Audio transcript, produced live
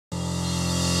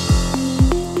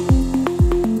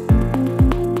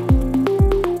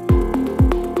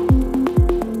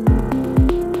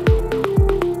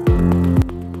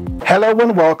Hello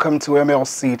and welcome to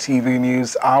Mlc TV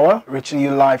News Hour, reaching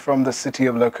you live from the city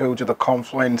of Lokoja, the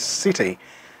Confluent City.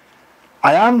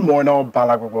 I am Mono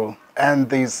Balagbo, and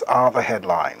these are the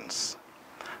headlines.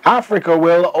 Africa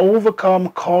will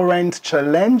overcome current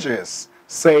challenges,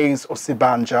 says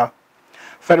OSINBAJO.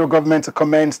 Federal government to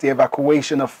commence the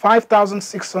evacuation of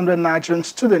 5,600 Nigerian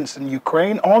students in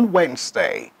Ukraine on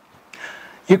Wednesday.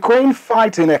 Ukraine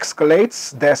fighting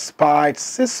escalates despite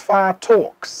ceasefire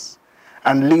talks.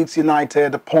 And Leeds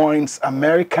United appoints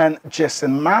American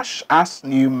Jason Marsh as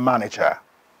new manager.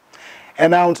 And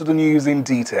now to the news in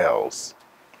details.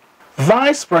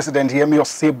 Vice President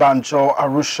OSINBAJO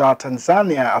Arusha,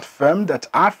 Tanzania, affirmed that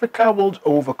Africa will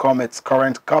overcome its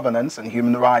current governance and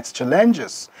human rights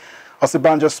challenges.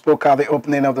 OSINBAJO spoke at the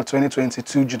opening of the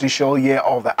 2022 judicial year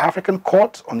of the African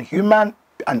Court on Human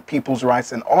and People's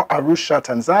Rights in Arusha,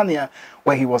 Tanzania,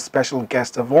 where he was special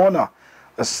guest of honor.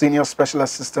 The Senior Special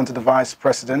Assistant to the Vice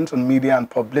President on Media and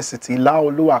Publicity,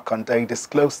 Laolu Akande,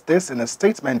 disclosed this in a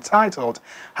statement titled,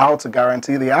 "How to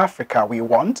Guarantee the Africa We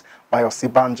Want," by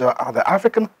OSINBAJO at the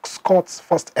African Court's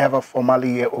first ever formal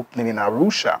year opening in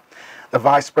Arusha. The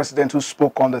Vice President, who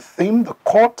spoke on the theme, "The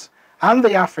Court and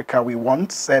the Africa We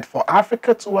Want," said for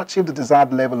Africa to achieve the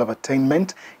desired level of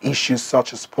attainment, issues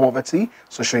such as poverty,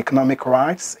 socio-economic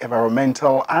rights,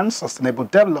 environmental and sustainable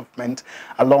development,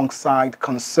 alongside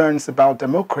concerns about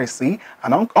democracy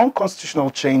and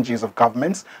unconstitutional changes of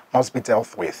governments, must be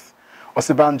dealt with.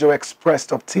 OSINBAJO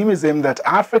expressed optimism that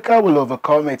Africa will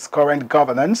overcome its current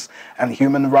governance and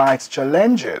human rights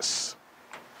challenges.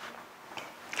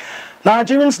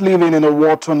 Nigerians living in a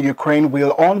war-torn Ukraine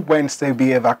will on Wednesday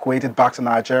be evacuated back to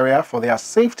Nigeria for their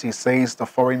safety, says the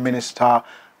Foreign Minister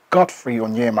Godfrey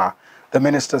Onyema. The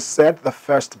minister said the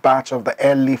first batch of the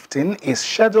airlifting is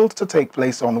scheduled to take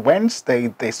place on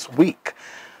Wednesday this week.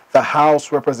 The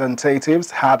House representatives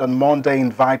had on Monday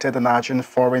invited the Nigerian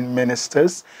foreign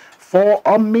ministers for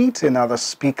a meeting at the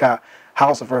Speaker,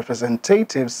 House of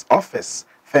Representatives office,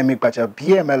 Femi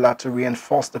Gbajabiamila, to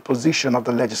reinforce the position of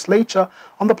the legislature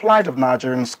on the plight of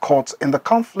Nigerians caught in the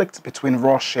conflict between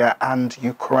Russia and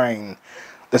Ukraine.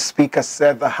 The Speaker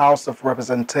said the House of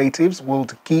Representatives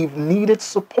would give needed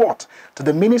support to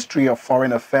the Ministry of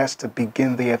Foreign Affairs to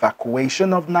begin the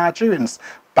evacuation of Nigerians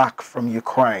back from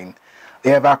Ukraine.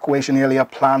 The evacuation earlier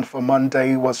planned for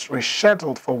Monday was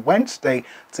rescheduled for Wednesday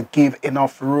to give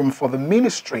enough room for the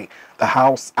Ministry, the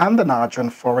House and the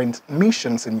Nigerian foreign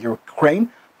missions in Ukraine,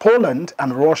 Poland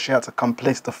and Russia to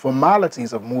complete the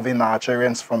formalities of moving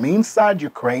Nigerians from inside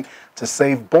Ukraine to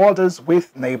safe borders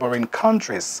with neighboring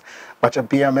countries.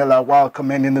 Gbajabiamila, while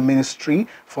commending the ministry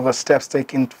for the steps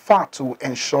taken far to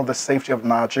ensure the safety of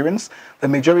Nigerians, the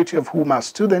majority of whom are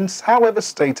students, however,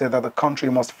 stated that the country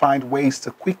must find ways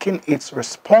to quicken its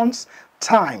response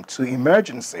time to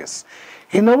emergencies.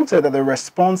 He noted that the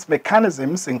response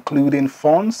mechanisms, including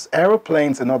funds,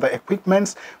 aeroplanes, and other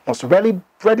equipments, must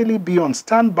readily be on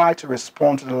standby to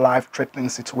respond to the life-threatening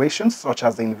situations such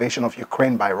as the invasion of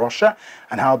Ukraine by Russia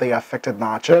and how they affected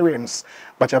Nigerians.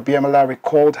 Gbajabiamila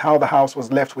recalled how the House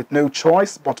was left with no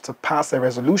choice but to pass a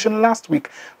resolution last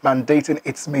week mandating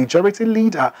its majority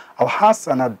leader,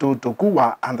 Alhassan Ado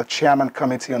Doguwa, and the Chairman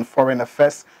Committee on Foreign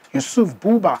Affairs, Yusuf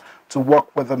Buba, to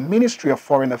work with the Ministry of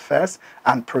Foreign Affairs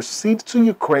and proceed to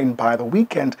Ukraine by the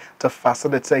weekend to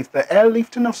facilitate the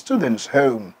airlifting of students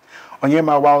home.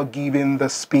 Onyema, while giving the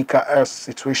Speaker a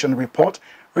situation report,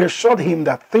 reassured him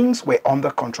that things were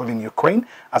under control in Ukraine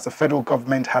as the federal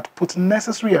government had put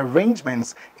necessary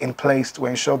arrangements in place to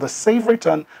ensure the safe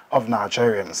return of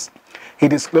Nigerians. He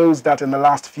disclosed that in the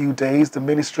last few days, the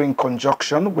ministry, in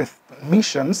conjunction with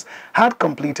missions, had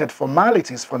completed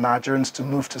formalities for Nigerians to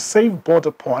move to safe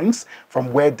border points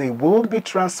from where they would be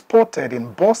transported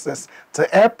in buses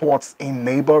to airports in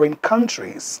neighboring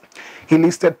countries. He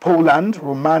listed Poland,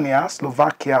 Romania,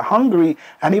 Slovakia, Hungary,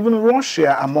 and even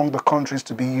Russia among the countries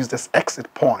to be used as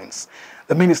exit points.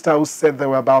 The minister, who said there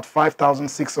were about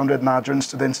 5,600 Nigerian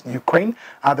students in Ukraine,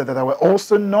 added that there were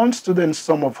also non-students,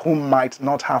 some of whom might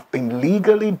not have been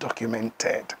legally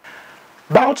documented.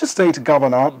 Bauchi State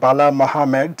Governor Bala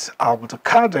Mohammed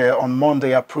Abdulkader on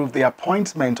Monday approved the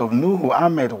appointment of Nuhu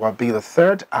Ahmed Wabi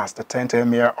III as the 10th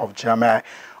Emir of Jamai.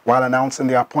 While announcing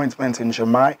the appointment in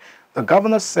Jamai, the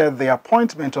governor said the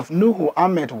appointment of Nuhu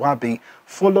Ahmed Wabi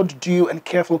followed due and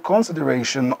careful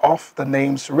consideration of the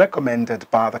names recommended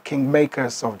by the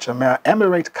kingmakers of Jamia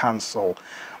Emirate Council.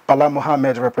 Bala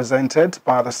Mohammed, represented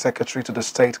by the Secretary to the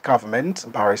State Government,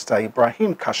 Barrister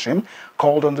Ibrahim Kashim,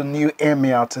 called on the new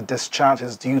emir to discharge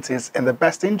his duties in the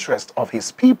best interest of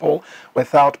his people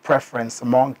without preference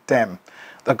among them.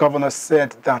 The governor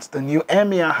said that the new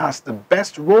emir has the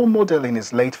best role model in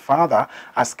his late father,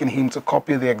 asking him to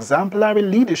copy the exemplary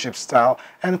leadership style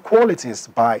and qualities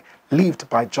lived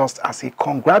by, just as he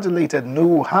congratulated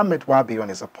Nuhu Ahmed Wabi on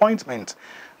his appointment.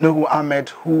 Nuhu Ahmed,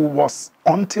 who was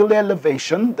until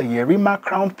elevation the Yerima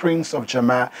Crown Prince of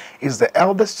Jama, is the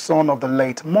eldest son of the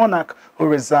late monarch who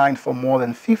resigned for more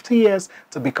than 50 years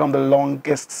to become the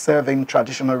longest-serving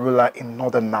traditional ruler in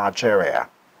northern Nigeria.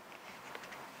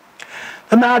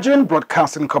 The Nigerian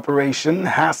Broadcasting Corporation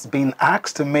has been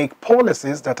asked to make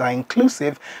policies that are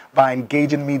inclusive by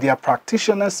engaging media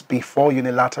practitioners before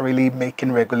unilaterally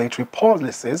making regulatory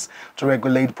policies to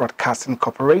regulate broadcasting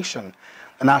corporation.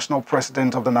 The national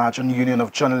president of the Nigerian Union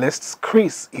of Journalists,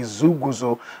 Chris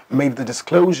Izuguzo, made the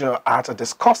disclosure at a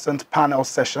discussant panel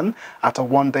session at a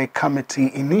one-day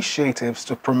committee initiatives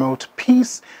to promote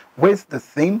peace with the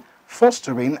theme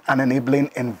Fostering an Enabling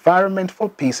Environment for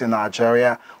Peace in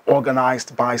Nigeria,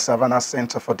 organized by Savannah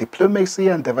Center for Diplomacy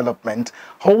and Development,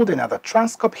 holding at the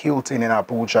Transcorp Hilton in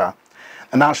Abuja.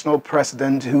 The national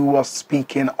president, who was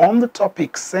speaking on the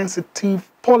topic sensitive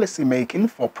policy making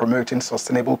for promoting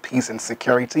sustainable peace and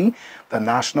security, the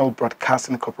National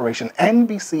Broadcasting Corporation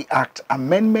NBC Act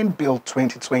Amendment Bill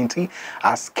 2020,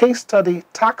 as case study,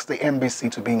 tasked the NBC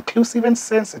to be inclusive and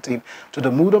sensitive to the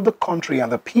mood of the country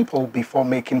and the people before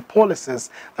making policies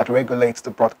that regulate the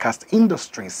broadcast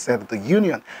industry. Said the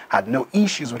union had no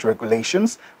issues with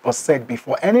regulations, but said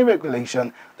before any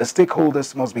regulation, the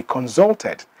stakeholders must be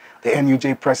consulted. The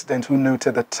NUJ president, who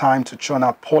noted the time to churn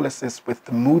out policies with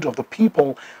the mood of the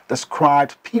people,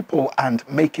 described people and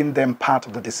making them part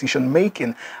of the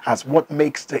decision-making as what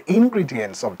makes the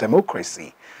ingredients of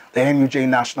democracy. The NUJ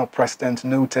national president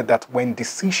noted that when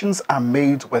decisions are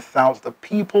made without the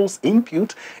people's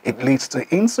input, it leads to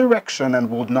insurrection and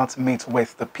would not meet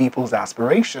with the people's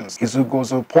aspirations.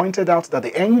 Izugozo pointed out that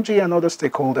the NUJ and other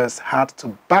stakeholders had to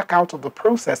back out of the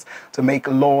process to make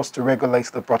laws to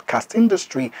regulate the broadcast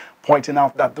industry, pointing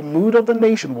out that the mood of the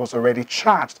nation was already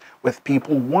charged with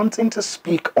people wanting to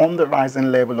speak on the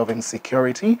rising level of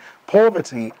insecurity,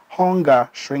 poverty, hunger,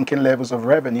 shrinking levels of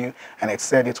revenue, and it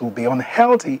said it will be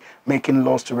unhealthy making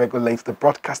laws to regulate the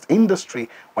broadcast industry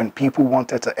when people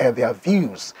wanted to air their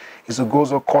views.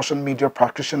 Izugozo cautioned media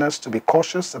practitioners to be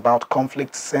cautious about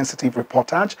conflict-sensitive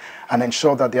reportage and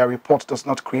ensure that their report does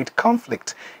not create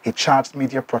conflict. He charged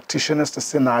media practitioners to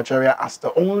see Nigeria as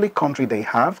the only country they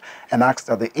have and asked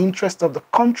that the interest of the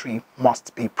country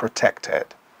must be protected.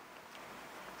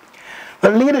 The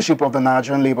leadership of the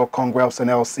Nigerian Labour Congress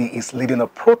NLC is leading a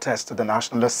protest to the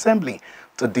National Assembly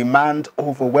to demand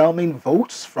overwhelming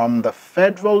votes from the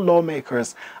federal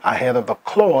lawmakers ahead of the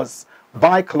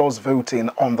by-clause voting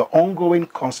on the ongoing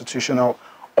constitutional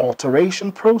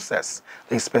alteration process.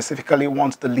 They specifically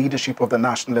want the leadership of the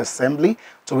National Assembly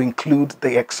to include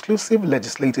the exclusive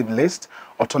legislative list,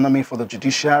 autonomy for the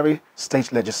judiciary,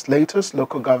 state legislators,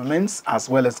 local governments, as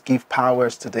well as give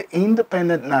powers to the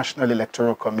Independent National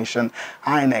Electoral Commission,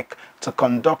 INEC, to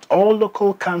conduct all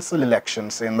local council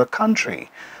elections in the country.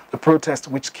 The protest,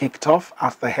 which kicked off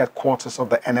at the headquarters of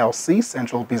the NLC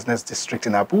Central Business District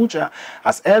in Abuja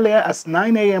as earlier as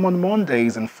 9 a.m. on Monday,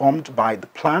 is informed by the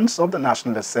plans of the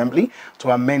National Assembly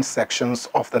to amend sections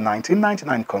of the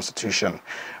 1999 Constitution.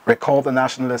 Recall the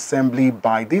National Assembly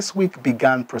by this week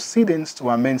began proceedings to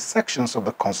amend sections of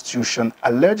the Constitution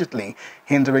allegedly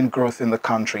hindering growth in the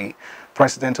country.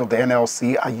 President of the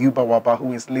NLC, Ayuba Waba,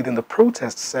 who is leading the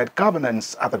protest, said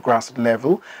governance at the grassroots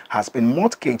level has been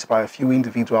mortgaged by a few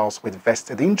individuals with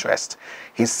vested interest.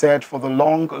 He said for the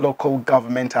long, local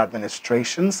government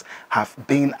administrations have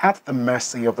been at the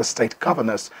mercy of the state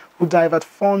governors who divert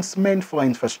funds meant for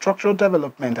infrastructural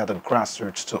development at the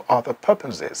grassroots to other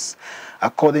purposes.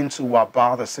 According to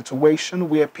Waba, the situation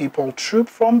where people troop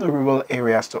from the rural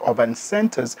areas to urban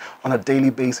centers on a daily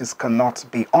basis cannot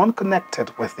be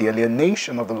unconnected with the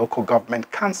alienation of the local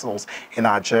government councils in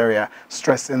Nigeria,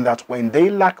 stressing that when they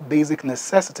lack basic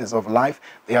necessities of life,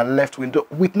 they are left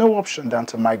with no option than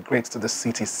to migrate to the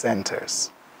city centers.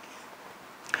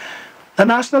 The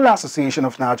National Association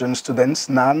of Nigerian Students,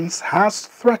 NANS, has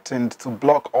threatened to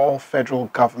block all federal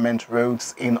government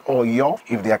roads in Oyo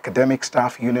if the Academic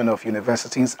Staff Union of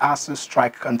Universities ASU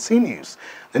strike continues.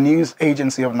 The news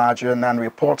agency of Nigeria, NAN,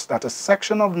 reports that a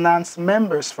section of NANS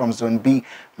members from Zone B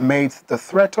made the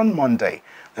threat on Monday.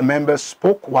 The members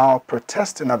spoke while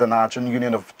protesting at the Nigerian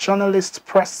Union of Journalists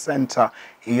Press Center,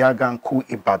 Iyaganku,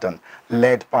 Ibadan,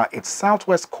 led by its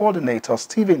Southwest coordinator,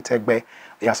 Stephen Tegbe.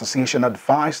 The association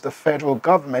advised the federal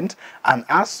government and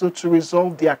ASU to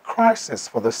resolve their crisis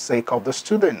for the sake of the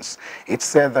students. It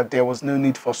said that there was no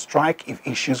need for strike if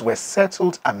issues were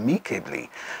settled amicably.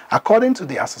 According to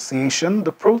the association,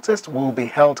 the protest will be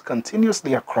held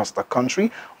continuously across the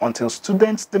country until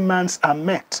students' demands are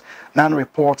met. NAN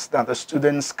reports that the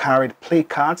students carried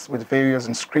placards with various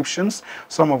inscriptions,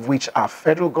 some of which are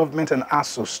federal government and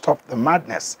ASU stop the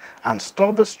madness and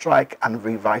stop the strike and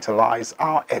revitalize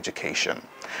our education.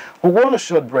 We'll go on a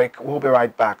short break. We'll be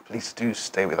right back. Please do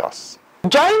stay with us.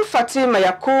 Join Fatima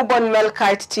Yakub on Mlc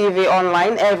TV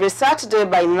online every Saturday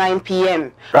by 9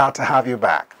 p.m. Glad to have you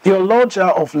back. The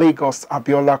Oloja of Lagos,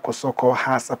 Abiola Kosoko,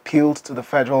 has appealed to the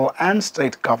federal and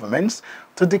state governments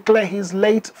to declare his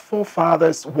late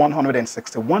forefather's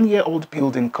 161-year-old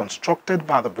building constructed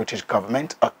by the British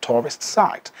government a tourist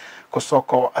site.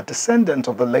 Kosoko, a descendant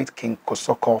of the late King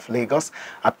Kosoko of Lagos,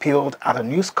 appealed at a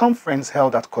news conference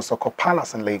held at Kosoko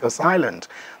Palace in Lagos Island.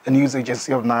 The news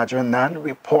agency of Nigeria, NAN,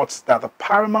 reports that the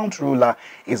paramount ruler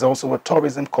is also a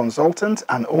tourism consultant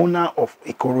and owner of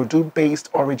Ikorodu-based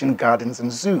Origin Gardens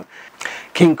and Zoo.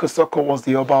 King Kosoko was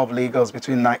the Oba of Lagos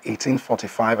between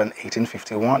 1845 and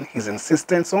 1851. His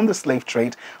insistence on the slave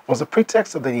trade was a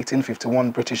pretext of the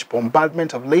 1851 British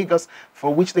bombardment of Lagos,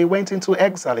 for which they went into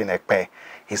exile in Ekpe.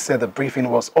 He said the briefing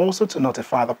was also to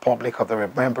notify the public of the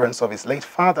remembrance of his late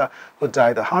father, who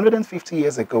died 150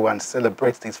 years ago, and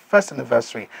celebrates his first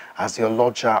anniversary as the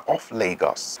Oloja of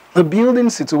Lagos. The building,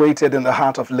 situated in the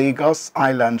heart of Lagos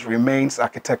Island, remains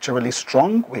architecturally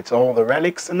strong, with all the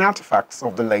relics and artifacts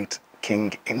of the late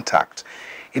king intact.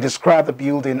 He described the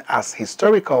building as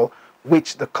historical,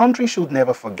 which the country should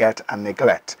never forget and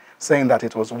neglect, saying that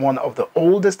it was one of the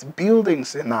oldest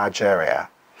buildings in Nigeria.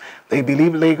 They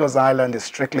believe Lagos Island is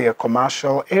strictly a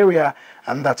commercial area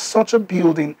and that such a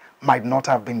building might not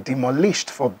have been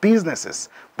demolished for businesses,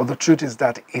 but the truth is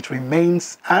that it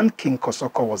remains, and King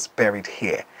Kosoko was buried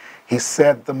here. He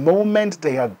said the moment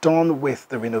they are done with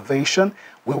the renovation,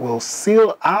 we will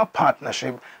seal our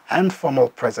partnership and formal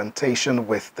presentation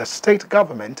with the state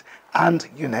government and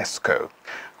UNESCO.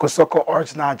 Kosoko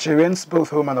urged Nigerians, both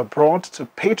home and abroad, to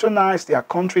patronize their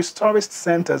country's tourist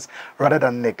centers rather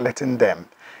than neglecting them.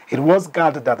 It was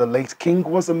gathered that the late king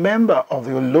was a member of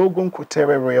the Ologun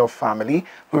Kutere royal family,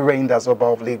 who reigned as Oba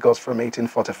of Lagos from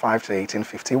 1845 to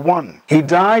 1851. He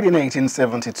died in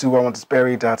 1872 and was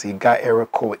buried at Iga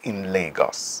Eroko in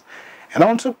Lagos. And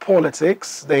on to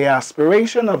politics. The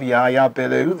aspiration of Yahaya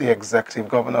Bello, the executive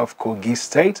governor of Kogi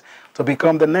State, to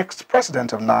become the next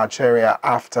president of Nigeria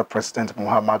after President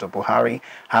Muhammadu Buhari,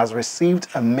 has received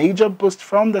a major boost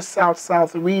from the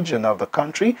South-South region of the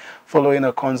country following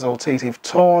a consultative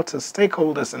tour to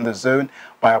stakeholders in the zone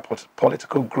by a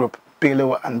political group,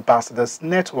 Bello Ambassadors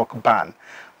Network BAN.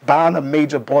 BAN, a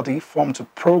major body formed to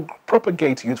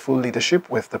propagate youthful leadership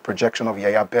with the projection of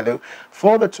Yahaya Bello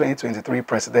for the 2023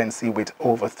 presidency, with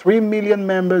over 3 million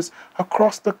members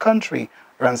across the country,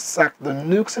 ransacked the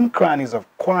nooks and crannies of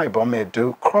Akwa Ibom,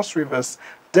 Edo, Cross Rivers,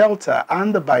 Delta,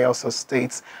 and the Bayelsa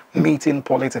states, meeting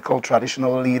political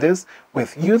traditional leaders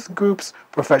with youth groups,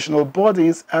 professional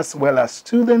bodies, as well as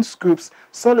students groups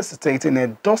soliciting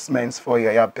endorsements for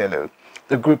Yahaya Bello.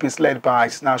 The group is led by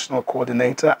its national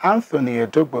coordinator, Anthony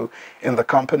Edogbo, in the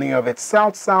company of its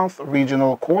South-South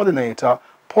regional coordinator,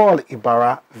 Paul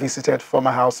Ibarra, visited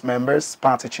former House members,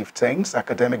 party chieftains,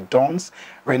 academic dons,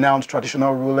 renowned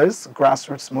traditional rulers,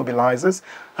 grassroots mobilizers,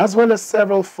 as well as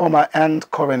several former and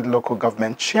current local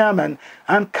government chairmen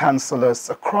and councillors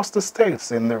across the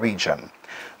states in the region.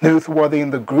 Noteworthy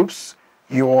in the group's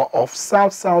Year of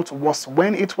South-South was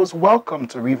when it was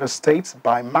welcomed to Rivers State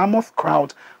by mammoth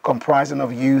crowd comprising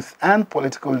of youth and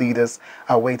political leaders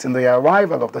awaiting the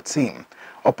arrival of the team.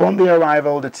 Upon the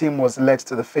arrival, the team was led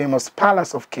to the famous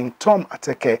palace of King Tom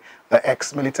Ateke, the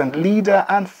ex-militant leader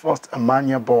and first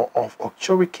Amanyabo of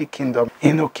Okchoriki Kingdom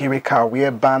in Okirika,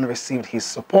 where BAN received his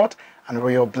support and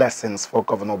royal blessings for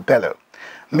Governor Bello.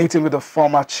 Meeting with the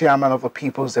former chairman of the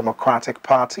People's Democratic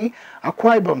Party,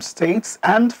 Akwa Ibom State,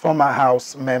 and former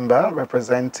House member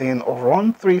representing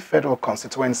Oron 3 Federal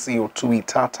Constituency, Otui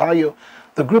Tatayo,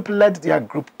 the group led their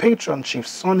group patron, Chief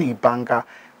Sonny Banga,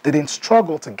 didn't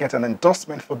struggle to get an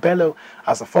endorsement for Bello.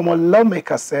 As a former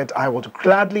lawmaker said, I would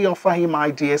gladly offer him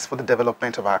ideas for the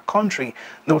development of our country,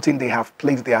 noting they have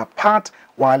played their part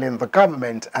while in the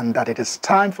government and that it is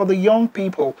time for the young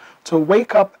people to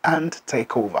wake up and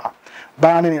take over.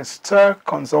 BAN in its tour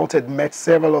met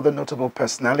several other notable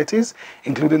personalities,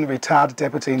 including retired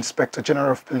Deputy Inspector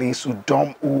General of Police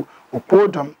Udom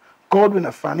Upodom, Godwin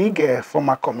Afanige,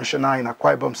 former commissioner in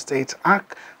Akwa Ibom State,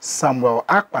 Samuel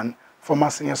Akpan, former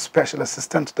Senior Special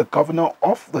Assistant to the Governor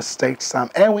of the state, Sam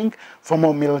Ewing,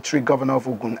 former military governor of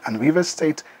Ogun and Rivers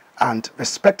State, and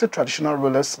respected traditional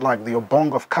rulers like the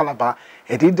Obong of Calabar,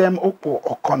 Edidem Okpo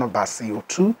Okonobasi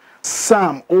Otu,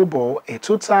 Sam Obo, a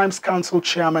 2 times council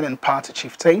chairman and party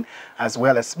chieftain, as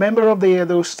well as member of the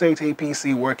Edo State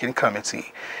APC Working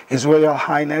Committee. His Royal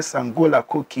Highness Angola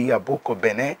Koki Aboko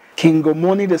Bene, King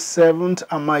Omoni VII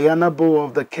Amayanabo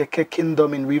of the Keke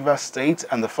Kingdom in Rivers State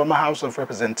and the former House of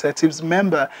Representatives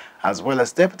member, as well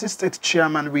as Deputy State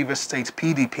Chairman Rivers State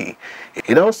PDP.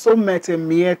 It also met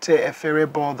Miete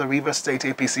Eferebo, the Rivers State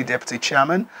APC Deputy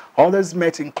Chairman. Others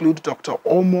met include Dr.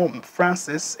 Omo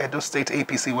Francis, Edo State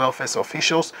APC welfare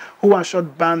officials, who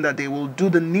assured BAN that they will do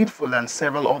the needful, and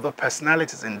several other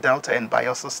personalities in Delta and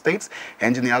Bayelsa states,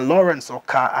 Engineer Lawrence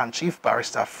Oka and Chief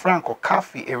Barrister Frank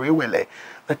Okafi Erewele.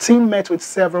 The team met with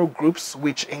several groups,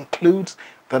 which includes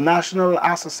the National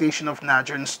Association of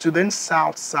Nigerian Students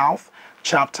South-South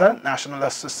Chapter, National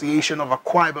Association of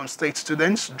Akwa Ibom State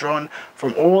Students, drawn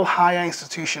from all higher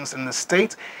institutions in the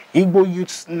state, Igbo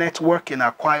Youth Network in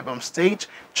Akwa Ibom State,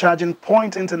 Charging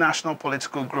Point International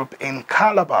Political Group in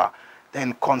Calabar,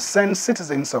 then Concerned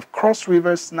Citizens of Cross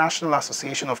Rivers, National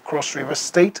Association of Cross Rivers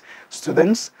State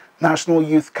Students, National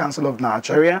Youth Council of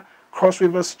Nigeria, Cross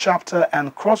Rivers Chapter,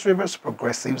 and Cross Rivers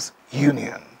Progressives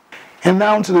Union. And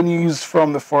now to the news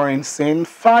from the foreign scene.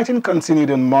 Fighting continued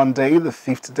on Monday, the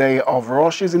 5th day of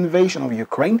Russia's invasion of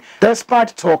Ukraine,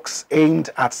 despite talks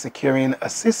aimed at securing a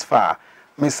ceasefire.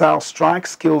 Missile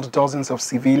strikes killed dozens of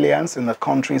civilians in the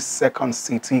country's second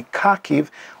city, Kharkiv,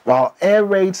 while air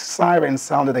raid sirens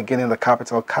sounded again in the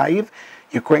capital, Kyiv.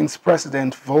 Ukraine's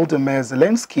President Volodymyr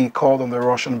Zelensky called on the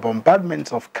Russian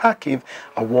bombardment of Kharkiv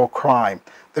a war crime.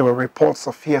 There were reports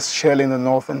of fierce shelling in the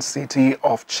northern city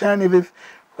of Chernihiv.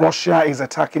 Russia is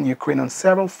attacking Ukraine on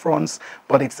several fronts,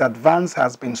 but its advance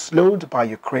has been slowed by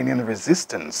Ukrainian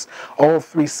resistance. All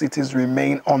 3 cities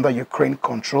remain under Ukraine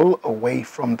control, away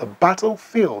from the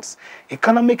battlefields.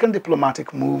 Economic and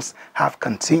diplomatic moves have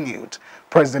continued.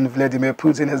 President Vladimir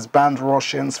Putin has banned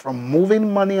Russians from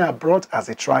moving money abroad as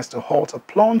he tries to halt a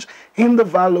plunge in the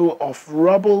value of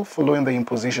ruble following the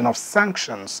imposition of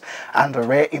sanctions. And a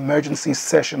rare emergency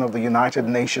session of the United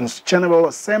Nations General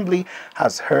Assembly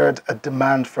has heard a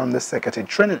demand from the Secretary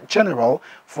General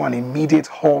for an immediate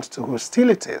halt to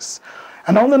hostilities.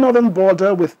 And on the northern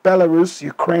border with Belarus,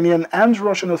 Ukrainian and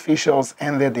Russian officials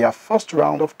ended their first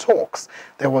round of talks.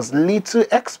 There was little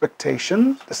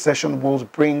expectation the session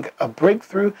would bring a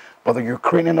breakthrough, but the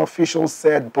Ukrainian officials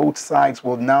said both sides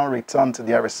will now return to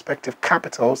their respective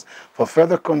capitals for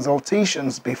further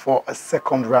consultations before a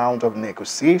second round of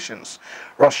negotiations.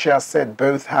 Russia said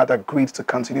both had agreed to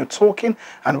continue talking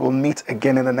and will meet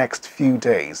again in the next few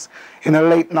days. In a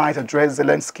late-night address,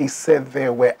 Zelensky said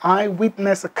there were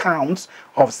eyewitness accounts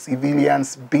of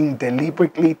civilians being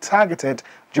deliberately targeted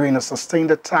during a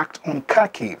sustained attack on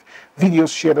Kharkiv.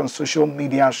 Videos shared on social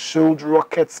media showed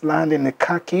rockets landing in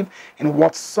Kharkiv in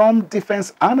what some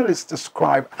defense analysts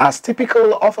describe as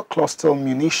typical of a cluster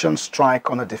munition strike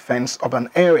on a defense urban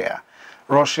area.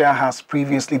 Russia has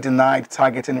previously denied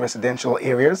targeting residential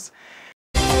areas.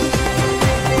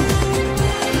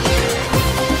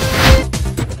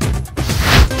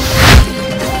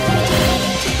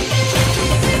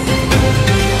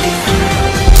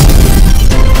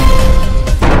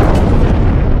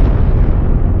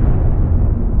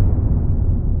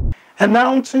 And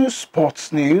now to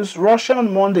sports news. Russia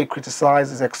on Monday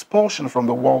criticized its expulsion from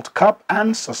the World Cup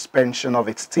and suspension of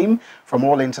its team from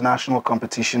all international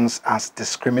competitions as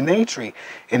discriminatory.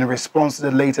 In response to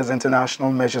the latest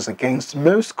international measures against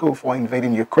Moscow for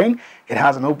invading Ukraine, it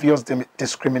has an obvious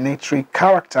discriminatory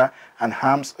character and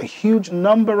harms a huge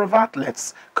number of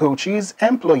athletes, coaches,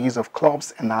 employees of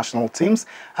clubs and national teams,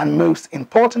 and most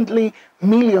importantly,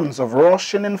 millions of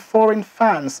Russian and foreign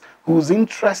fans whose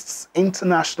interests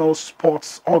international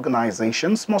sports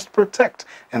organizations must protect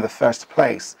in the first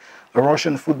place, the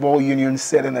Russian Football Union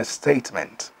said in a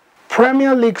statement.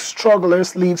 Premier League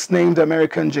strugglers Leeds named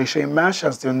American Jesse Marsch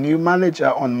as their new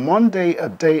manager on Monday, a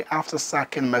day after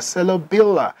sacking Marcelo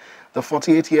Bielsa. The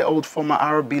 48-year-old former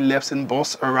RB Leipzig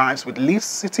boss arrives with Leeds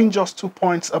sitting just 2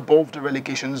 points above the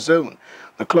relegation zone.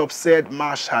 The club said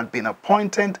Marsch had been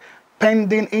appointed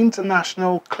pending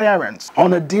international clearance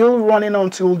on a deal running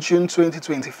until June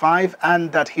 2025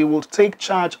 and that he will take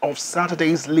charge of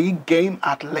Saturday's league game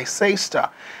at Leicester.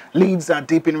 Leeds are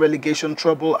deep in relegation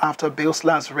trouble after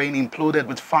Bielsa's reign imploded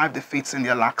with 5 defeats in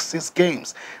their last 6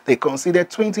 games. They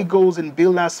conceded 20 goals in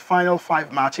Bielsa's final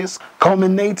 5 matches,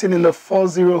 culminating in a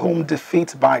 4-0 home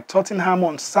defeat by Tottenham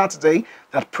on Saturday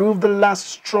that proved the last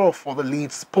straw for the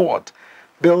Leeds squad.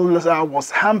 Bielsa was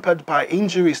hampered by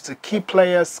injuries to key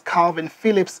players Calvin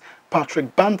Phillips,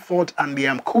 Patrick Bamford and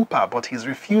Liam Cooper, but his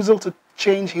refusal to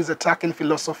change his attacking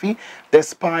philosophy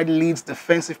despite Leeds'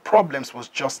 defensive problems was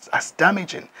just as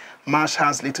damaging. Marsch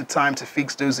has little time to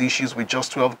fix those issues with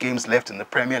just 12 games left in the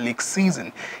Premier League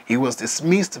season. He was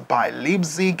dismissed by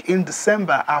Leipzig in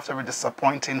December after a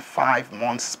disappointing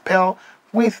 5-month spell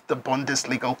with the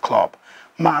Bundesliga club.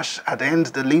 Marsch had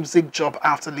ended the Leipzig job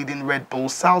after leading Red Bull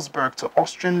Salzburg to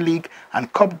Austrian League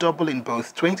and Cup double in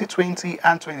both 2020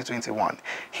 and 2021.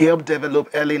 He helped develop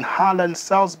Erling Haaland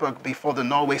Salzburg before the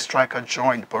Norway striker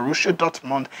joined Borussia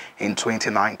Dortmund in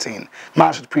 2019.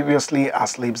 Marsch had previously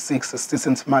as Leipzig's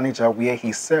assistant manager, where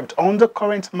he served under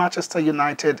current Manchester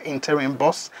United interim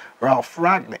boss Ralf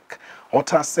Rangnick.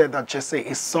 Otta said that Jesse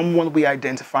is someone we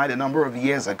identified a number of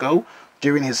years ago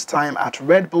during his time at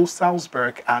Red Bull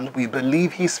Salzburg, and we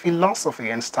believe his philosophy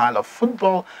and style of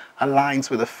football aligns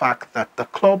with the fact that the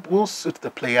club will suit the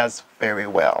players very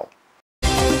well.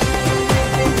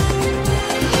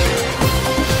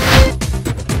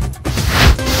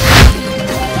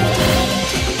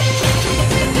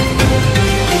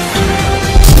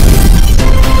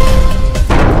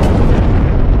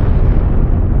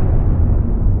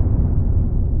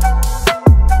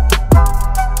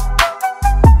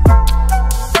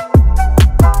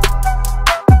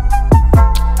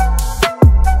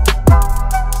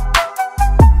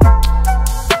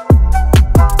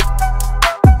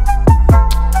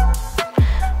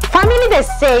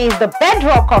 Say is the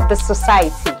bedrock of the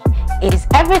society. It is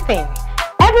everything.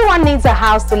 Everyone needs a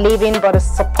house to live in, but a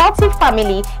supportive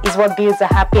family is what builds a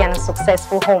happy and a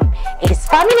successful home. It is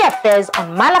Family Affairs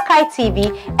on Mlc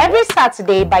TV every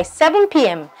Saturday by 7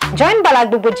 p.m. Join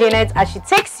Balagdugu Janet as she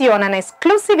takes you on an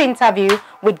exclusive interview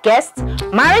with guests,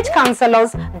 marriage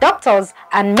counselors, doctors,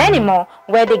 and many more,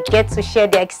 where they get to share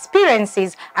their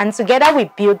experiences, and together we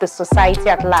build the society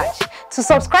at large. To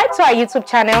subscribe to our YouTube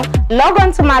channel, log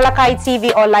on to Mlc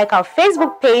TV or like our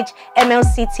Facebook page,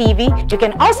 Mlc TV. You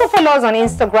can also follow us on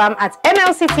Instagram at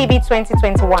Mlc TV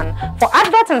 2021. For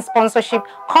adverts and sponsorship,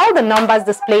 call the numbers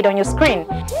displayed on your screen.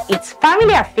 It's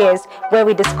Family Affairs, where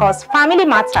we discuss family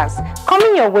matters.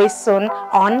 Coming your way soon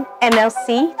on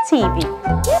Mlc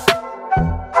TV.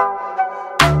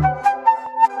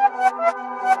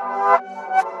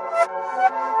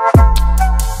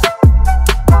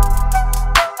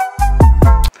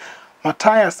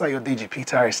 Matthias Ayodiji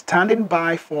Peter is standing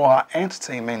by for our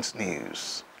entertainment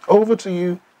news. Over to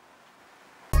you.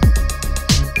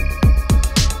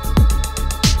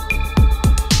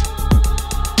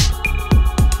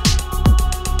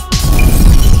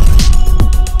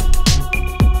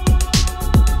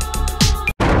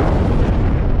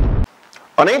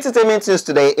 On entertainment news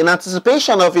today, in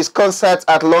anticipation of his concert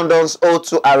at London's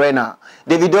O2 Arena,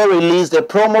 Davido released a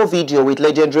promo video with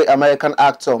legendary American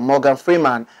actor Morgan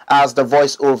Freeman as the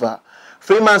voiceover.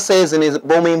 Freeman says in his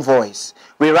booming voice,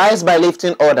 "We rise by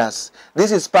lifting others.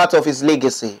 This is part of his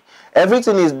legacy.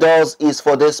 Everything he does is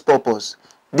for this purpose.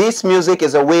 This music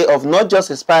is a way of not just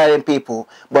inspiring people,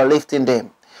 but lifting them."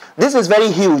 This is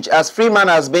very huge, as Freeman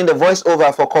has been the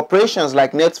voiceover for corporations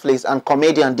like Netflix and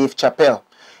comedian Dave Chappelle.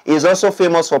 He is also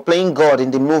famous for playing God in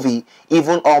the movie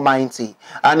Even Almighty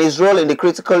and his role in the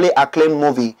critically acclaimed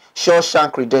movie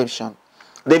Shawshank Redemption.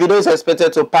 Davido is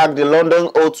expected to pack the London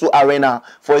O2 Arena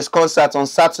for his concert on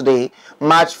Saturday,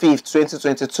 March 5th,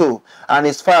 2022, and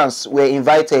his fans were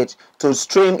invited to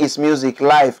stream his music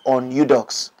live on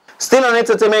UDOX. Still on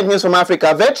entertainment news from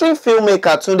Africa, veteran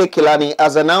filmmaker Tunde Kelani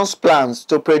has announced plans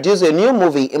to produce a new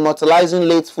movie immortalizing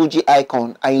late Fuji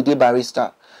icon Ayinde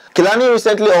Barrister. Kelani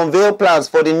recently unveiled plans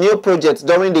for the new project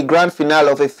during the grand finale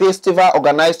of a festival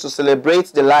organized to celebrate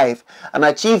the life and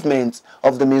achievements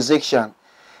of the musician.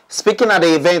 Speaking at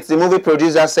the event, the movie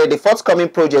producer said the forthcoming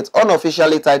project,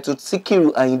 unofficially titled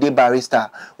Sikiru Ayinde Barrister,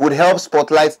 would help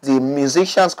spotlight the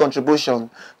musician's contribution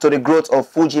to the growth of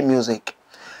Fuji music.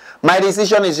 "My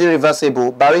decision is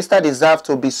irreversible. Barrister deserves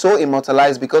to be so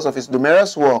immortalized because of his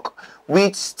numerous work,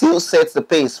 which still sets the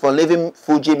pace for living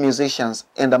Fuji musicians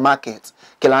in the market,"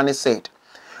 Kelani said.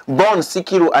 Born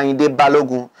Sikiru Ayinde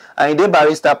Balogun, Ayinde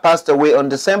Barrister passed away on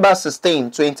December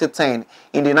 16, 2010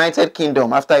 in the United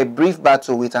Kingdom after a brief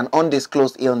battle with an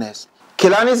undisclosed illness.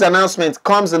 Kelani's announcement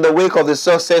comes in the wake of the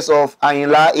success of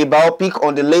Ayinla, a biopic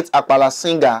on the late Akpala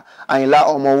singer Ayinla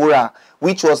Omowura,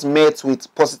 which was met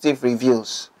with positive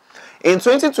reviews. In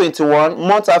 2021,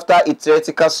 months after its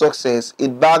theatrical success,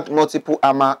 it bagged multiple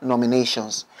AMA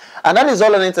nominations. And that is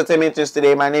all on entertainment news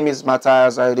today. My name is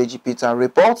Matthias Ayodiji Peter,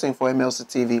 reporting for Mlc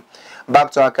TV. Back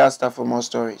to our caster for more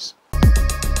stories.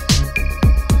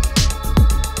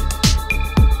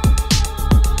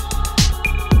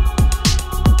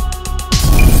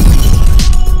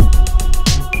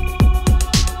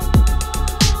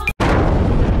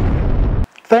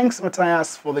 Thanks,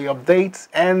 Matthias, for the update.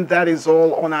 And that is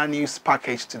all on our news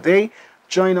package today.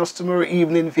 Join us tomorrow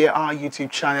evening via our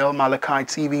YouTube channel, Mlc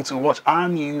TV, to watch our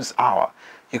news hour.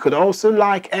 You could also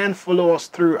like and follow us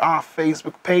through our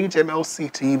Facebook page, Mlc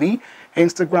TV,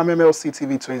 Instagram, Mlc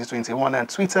TV 2021, and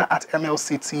Twitter at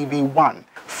Mlc TV 1.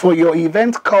 For your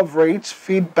event coverage,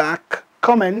 feedback,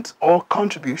 comment, or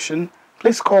contribution,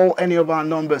 please call any of our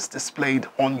numbers displayed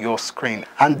on your screen.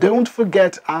 And don't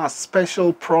forget our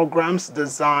special programs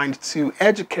designed to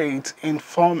educate,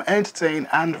 inform, entertain,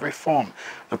 and reform.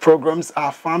 The programs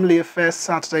are Family Affairs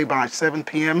Saturday by 7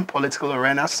 p.m., Political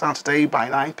Arena Saturday by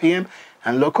 9 p.m.,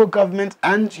 and Local Government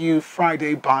and You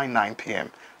Friday by 9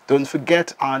 p.m. Don't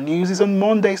forget our news is on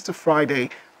Mondays to Friday.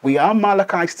 We are Mlc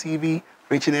TV,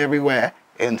 reaching everywhere,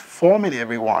 informing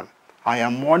everyone. I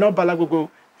am Mono Balagogo,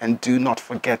 and do not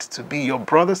forget to be your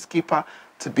brother's keeper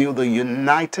to build a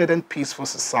united and peaceful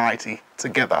society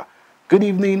together. Good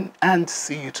evening and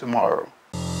see you tomorrow.